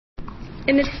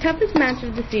In its toughest match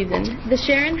of the season, the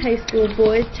Sharon High School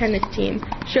boys tennis team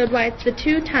showed why it's the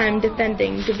two-time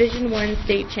defending Division I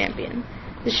state champion.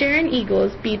 The Sharon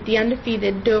Eagles beat the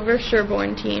undefeated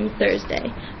Dover-Sherborn team Thursday,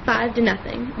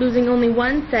 5-0, losing only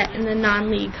one set in the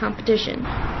non-league competition.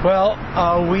 Well,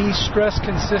 we stressed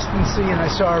consistency, and I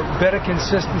saw better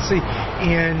consistency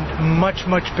and much,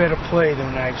 much better play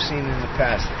than I've seen in the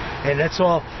past. And that's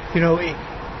all.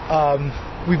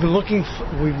 We've been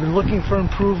looking for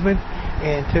improvement,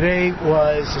 and today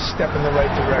was a step in the right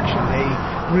direction. They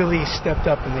really stepped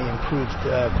up and they improved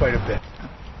quite a bit.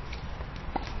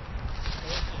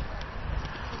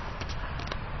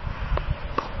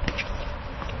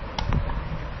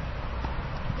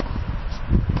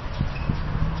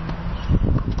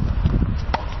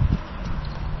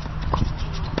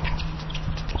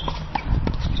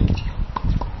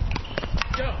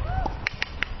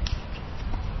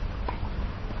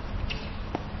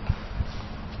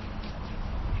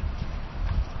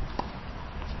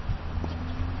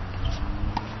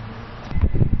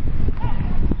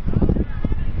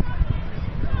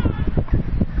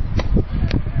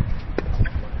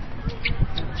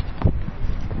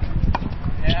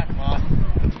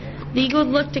 The Eagles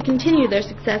look to continue their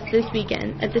success this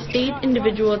weekend at the state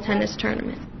individual tennis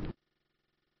tournament.